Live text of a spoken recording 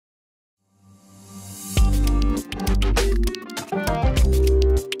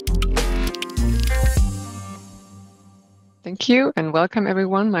Thank you and welcome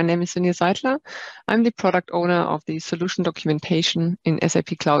everyone. My name is Sinja Seidler. I'm the product owner of the solution documentation in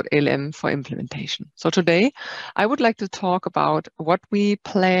SAP Cloud ALM for implementation. So today I would like to talk about what we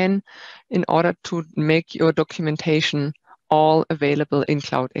plan in order to make your documentation all available in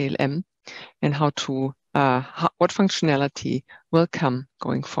Cloud ALM and what functionality will come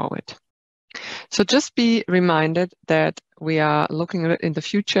going forward. So just be reminded that we are looking at it in the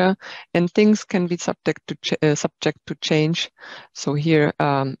future and things can be subject to change. So here,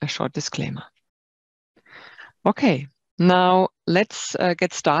 a short disclaimer. Okay, now let's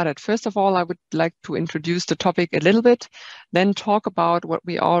get started. First of all, I would like to introduce the topic a little bit, then talk about what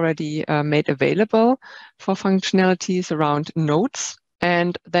we already made available for functionalities around notes,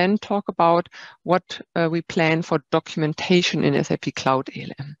 and then talk about what we plan for documentation in SAP Cloud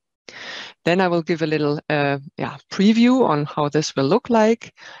ALM. Then I will give a little preview on how this will look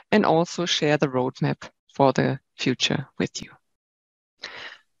like and also share the roadmap for the future with you.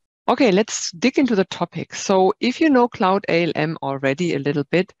 Okay, let's dig into the topic. So if you know Cloud ALM already a little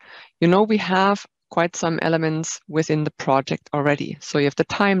bit, you know we have quite some elements within the project already. So you have the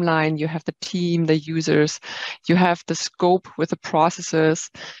timeline, you have the team, the users, you have the scope with the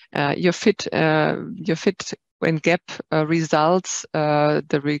processes, your fit and gap results,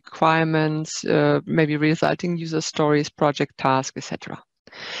 the requirements, maybe resulting user stories, project tasks, etc.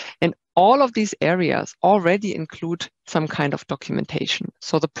 And all of these areas already include some kind of documentation.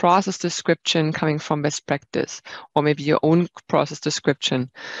 So the process description coming from best practice, or maybe your own process description.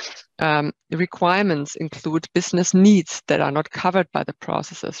 The requirements include business needs that are not covered by the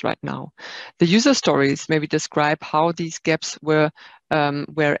processes right now. The user stories maybe describe how these gaps were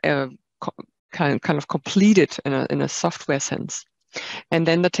kind of completed in a software sense. And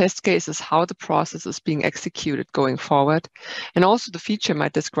then the test case is how the process is being executed going forward. And also the feature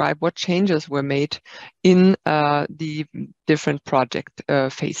might describe what changes were made in the different project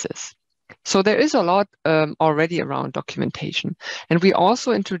phases. So there is a lot already around documentation. And we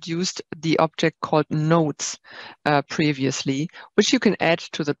also introduced the object called notes previously, which you can add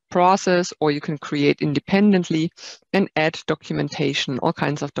to the process or you can create independently and add documentation, all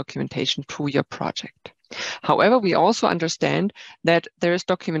kinds of documentation to your project. However, we also understand that there is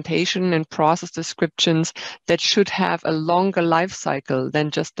documentation and process descriptions that should have a longer life cycle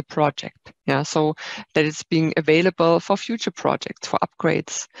than just the project. Yeah, so that it's being available for future projects, for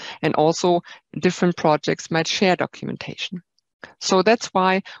upgrades, and also different projects might share documentation. So that's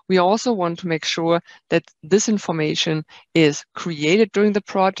why we also want to make sure that this information is created during the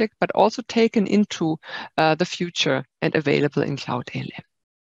project, but also taken into the future and available in Cloud ALM.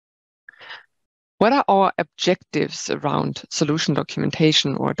 What are our objectives around solution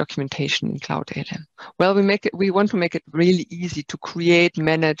documentation or documentation in Cloud ALM? Well, we want to make it really easy to create,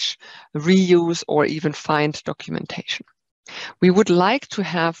 manage, reuse, or even find documentation. We would like to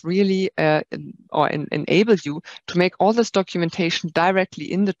have really enable you to make all this documentation directly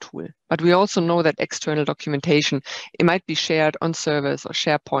in the tool. But we also know that external documentation, it might be shared on servers or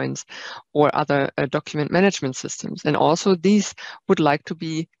SharePoints or other document management systems. And also these would like to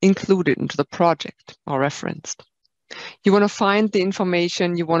be included into the project or referenced. You want to find the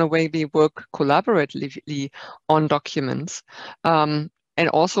information, you want to maybe work collaboratively on documents. And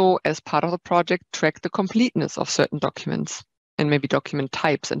also, as part of the project, track the completeness of certain documents and maybe document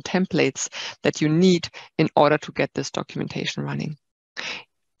types and templates that you need in order to get this documentation running.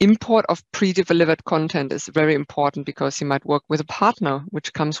 Import of pre-delivered content is very important because you might work with a partner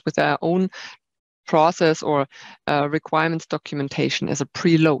which comes with their own process or requirements documentation as a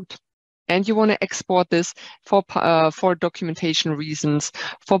preload. And you want to export this for documentation reasons,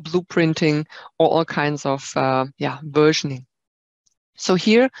 for blueprinting, or all kinds of versioning. So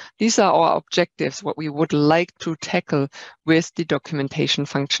here, these are our objectives, what we would like to tackle with the documentation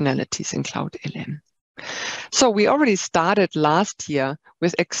functionalities in Cloud ALM. So we already started last year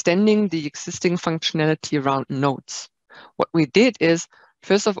with extending the existing functionality around notes. What we did is,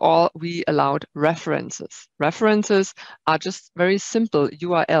 first of all, we allowed references. References are just very simple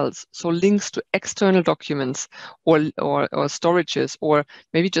URLs, so links to external documents or storages or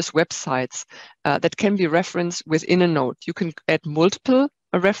maybe just websites that can be referenced within a node. You can add multiple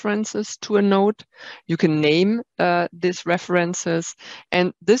references to a node. You can name these references,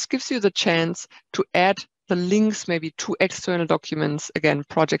 and this gives you the chance to add the links maybe to external documents, again,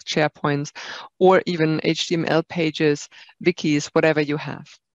 project SharePoints, or even HTML pages, wikis, whatever you have.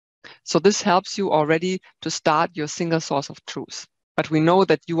 So this helps you already to start your single source of truth. But we know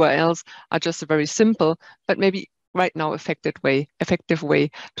that URLs are just a very simple, but maybe right now effective way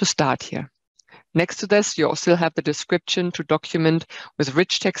to start here. Next to this, you still have the description to document with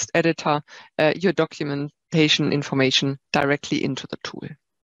rich text editor your document documentation information directly into the tool.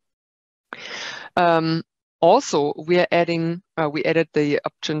 Also, we added the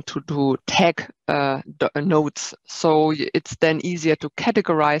option to tag notes. So it's then easier to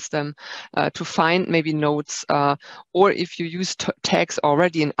categorize them, to find maybe notes, or if you use tags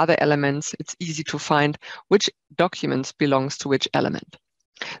already in other elements, it's easy to find which documents belongs to which element.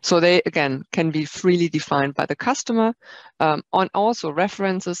 So they, again, can be freely defined by the customer. And also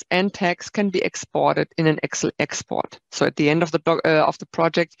references and tags can be exported in an Excel export. So at the end of the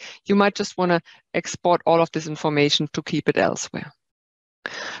project, you might just want to export all of this information to keep it elsewhere.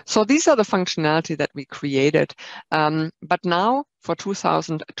 So these are the functionality that we created. But now for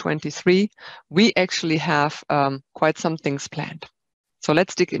 2023, we actually have quite some things planned. So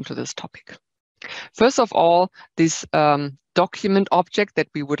let's dig into this topic. First of all, this document object that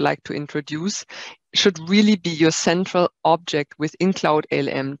we would like to introduce should really be your central object within Cloud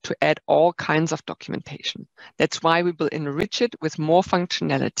ALM to add all kinds of documentation. That's why we will enrich it with more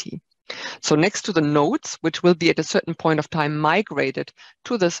functionality. So next to the notes, which will be at a certain point of time migrated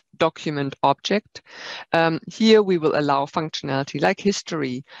to this document object, here we will allow functionality like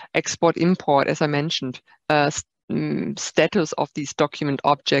history, export, import, as I mentioned, status of these document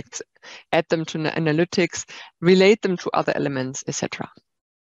objects, add them to analytics, relate them to other elements, etc.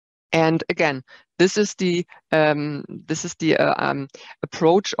 And again, this is the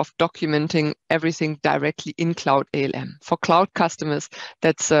approach of documenting everything directly in Cloud ALM. For cloud customers,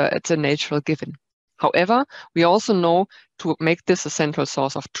 it's a natural given. However, we also know to make this a central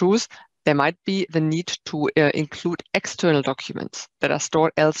source of truth, there might be the need to include external documents that are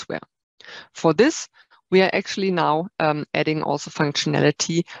stored elsewhere. For this, we are actually now adding also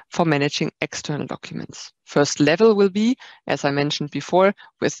functionality for managing external documents. First level will be, as I mentioned before,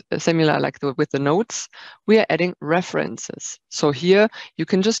 with similar like with the notes, we are adding references. So here you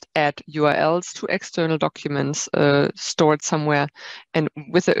can just add URLs to external documents stored somewhere, and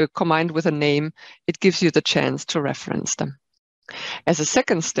with combined with a name, it gives you the chance to reference them. As a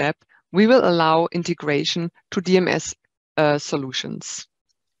second step, we will allow integration to DMS solutions.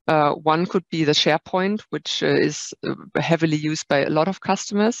 One could be the SharePoint, which is heavily used by a lot of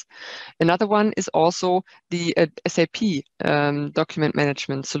customers. Another one is also the SAP document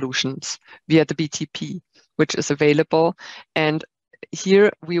management solutions via the BTP, which is available. And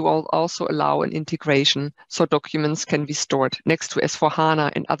here we will also allow an integration so documents can be stored next to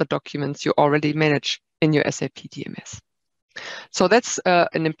S/4HANA and other documents you already manage in your SAP DMS. So that's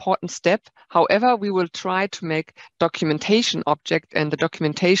an important step. However, we will try to make documentation object and the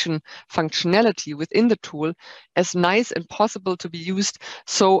documentation functionality within the tool as nice and possible to be used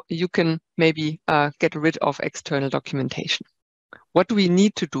so you can maybe get rid of external documentation. What do we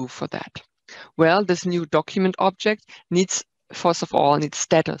need to do for that? Well, this new document object needs, first of all, needs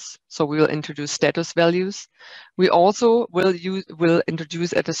status. So we will introduce status values. We also will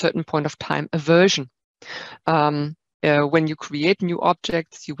introduce at a certain point of time a version. When you create new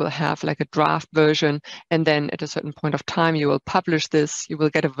objects, you will have like a draft version, and then at a certain point of time, you will publish this, you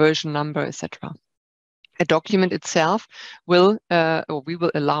will get a version number, etc. A document itself will, or we will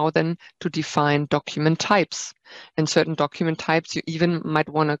allow then to define document types. And certain document types, you even might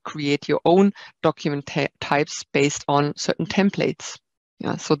want to create your own document types based on certain templates.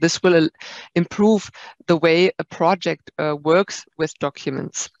 Yeah, so this will improve the way a project works with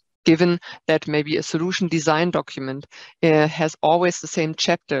documents, given that maybe a solution design document has always the same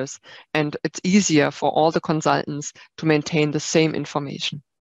chapters, and it's easier for all the consultants to maintain the same information.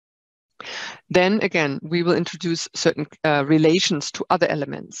 Then again, we will introduce certain relations to other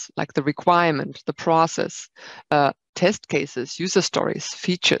elements, like the requirement, the process, test cases, user stories,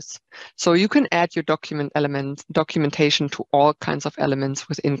 features. So you can add your documentation to all kinds of elements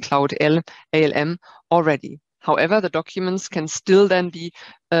within Cloud ALM already. However, the documents can still then be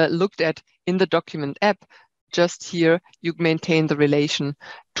looked at in the document app. Just here, you maintain the relation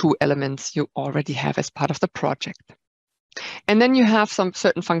to elements you already have as part of the project. And then you have some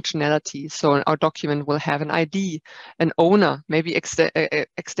certain functionality. So our document will have an ID, an owner, maybe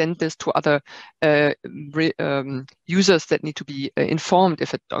extend this to other users that need to be informed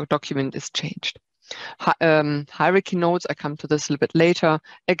if a document is changed. Hierarchy nodes, I come to this a little bit later.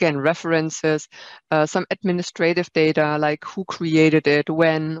 Again, references, some administrative data like who created it,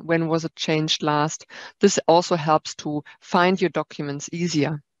 when was it changed last. This also helps to find your documents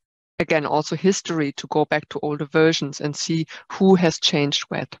easier. Again, also history to go back to older versions and see who has changed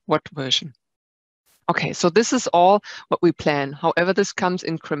what version. Okay, so this is all what we plan. However, this comes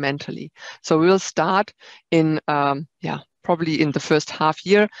incrementally. So we will start in probably in the first half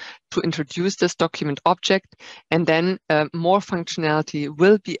year, to introduce this document object, and then more functionality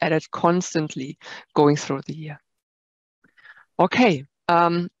will be added constantly going through the year. Okay,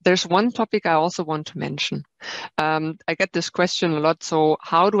 there's one topic I also want to mention. I get this question a lot. So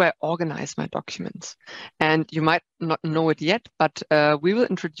how do I organize my documents? And you might not know it yet, but we will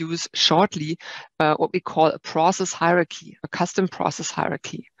introduce shortly what we call a process hierarchy, a custom process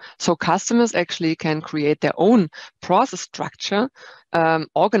hierarchy. So customers actually can create their own process structure,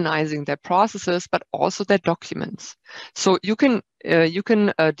 organizing their processes, but also their documents. So you can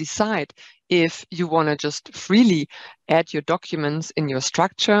decide if you want to just freely add your documents in your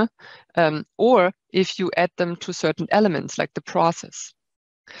structure, or if you add them to certain elements like the process.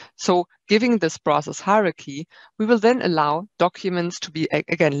 So giving this process hierarchy, we will then allow documents to be,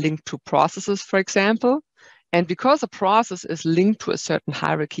 again, linked to processes, for example. And because a process is linked to a certain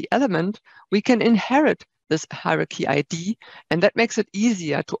hierarchy element, we can inherit this hierarchy ID, and that makes it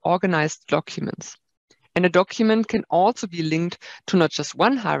easier to organize documents. And a document can also be linked to not just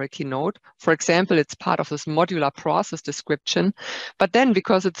one hierarchy node. For example, it's part of this modular process description, but then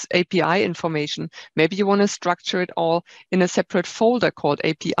because it's API information, maybe you want to structure it all in a separate folder called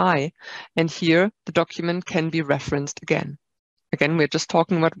API. And here the document can be referenced again. Again, we're just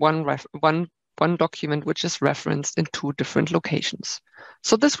talking about one document which is referenced in two different locations.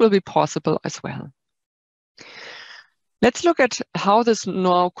 So this will be possible as well. Let's look at how this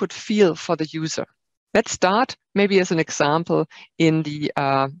now could feel for the user. Let's start maybe as an example in the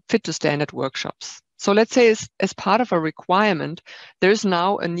Fit to Standard workshops. So let's say as part of a requirement, there is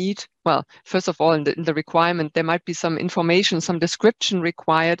now a need. Well, first of all, in the requirement, there might be some information, some description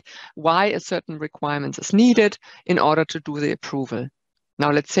required why a certain requirement is needed in order to do the approval.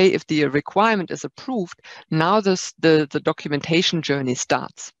 Now, let's say if the requirement is approved, now the documentation journey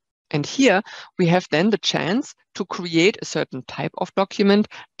starts. And here we have then the chance to create a certain type of document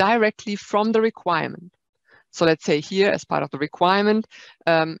directly from the requirement. So let's say here, as part of the requirement,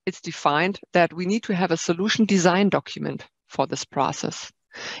 it's defined that we need to have a solution design document for this process.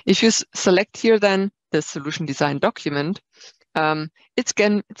 If you select here then the solution design document,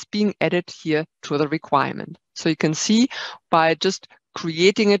 it's being added here to the requirement. So you can see by just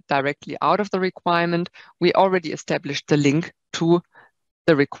creating it directly out of the requirement, we already established the link to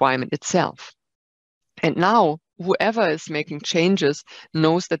the requirement itself. And now whoever is making changes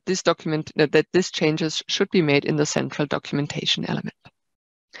knows that these changes should be made in the central documentation element.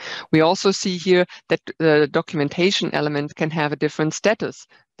 We also see here that the documentation element can have a different status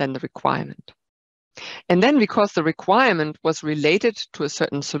than the requirement. And then because the requirement was related to a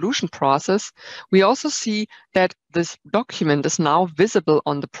certain solution process, we also see that this document is now visible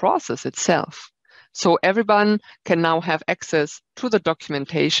on the process itself. So everyone can now have access to the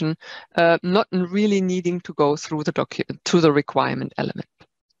documentation, not really needing to go through the requirement element.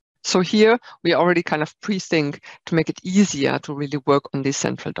 So here we already kind of pre-think to make it easier to really work on these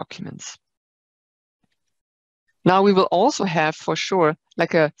central documents. Now we will also have for sure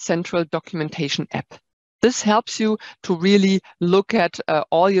like a central documentation app. This helps you to really look at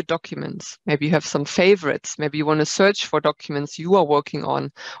all your documents. Maybe you have some favorites. Maybe you want to search for documents you are working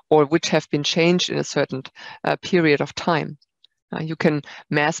on or which have been changed in a certain period of time. You can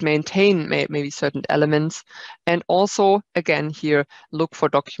mass maintain maybe certain elements, and also, again, here, look for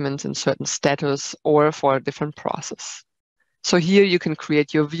documents in certain status or for a different process. So here you can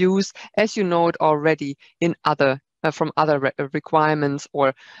create your views as you know it already in from other requirements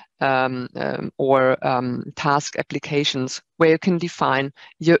or task applications where you can define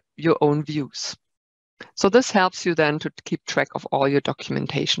your own views. So this helps you then to keep track of all your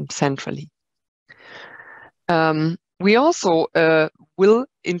documentation centrally. We also will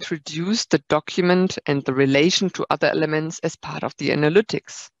introduce the document and the relation to other elements as part of the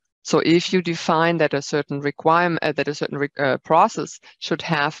analytics. So if you define that a certain requirement, that a certain process should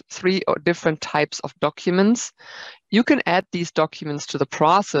have 3 different types of documents, you can add these documents to the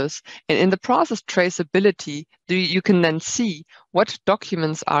process, and in the process traceability, you can then see what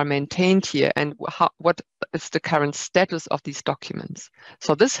documents are maintained here and what is the current status of these documents.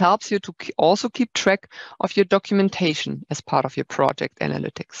 So this helps you to also keep track of your documentation as part of your project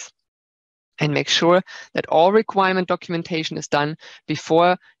analytics, and make sure that all requirement documentation is done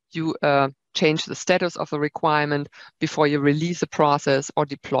before you change the status of the requirement, before you release a process or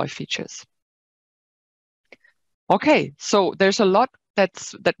deploy features. Okay, so there's a lot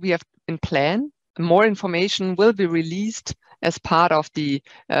that we have in plan. More information will be released as part of the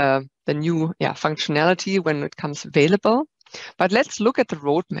new functionality when it comes available. But let's look at the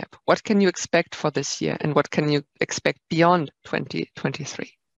roadmap. What can you expect for this year, and what can you expect beyond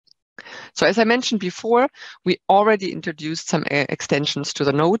 2023? So as I mentioned before, we already introduced some extensions to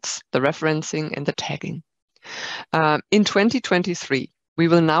the notes, the referencing, and the tagging. In 2023, we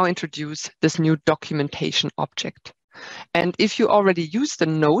will now introduce this new documentation object. And if you already use the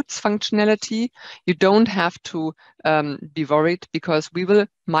notes functionality, you don't have to be worried, because we will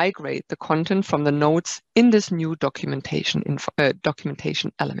migrate the content from the notes in this new documentation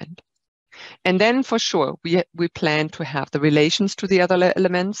element. And then for sure, we plan to have the relations to the other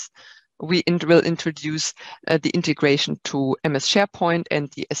elements. We will introduce the integration to MS SharePoint and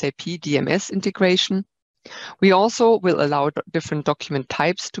the SAP DMS integration. We also will allow different document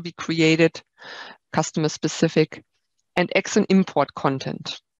types to be created, customer specific, and external import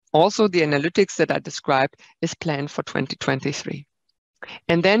content. Also, the analytics that I described is planned for 2023.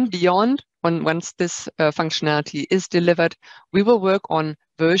 And then beyond, once this functionality is delivered, we will work on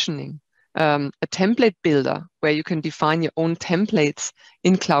versioning, a template builder where you can define your own templates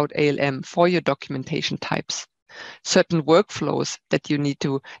in Cloud ALM for your documentation types. Certain workflows that you need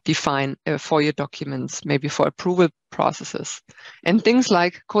to define for your documents, maybe for approval processes, and things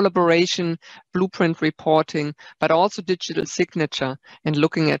like collaboration, blueprint reporting, but also digital signature and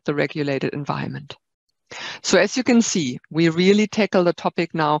looking at the regulated environment. So as you can see, we really tackle the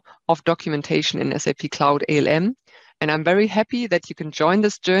topic now of documentation in SAP Cloud ALM. And I'm very happy that you can join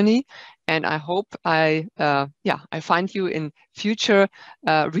this journey. And I hope I find you in future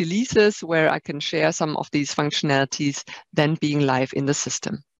releases where I can share some of these functionalities then being live in the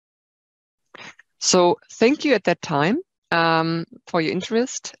system. So thank you at that time for your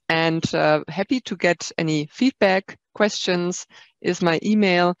interest, and happy to get any feedback, questions is my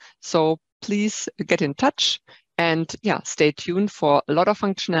email. So please get in touch. And stay tuned for a lot of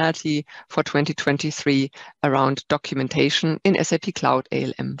functionality for 2023 around documentation in SAP Cloud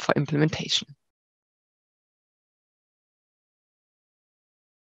ALM for implementation.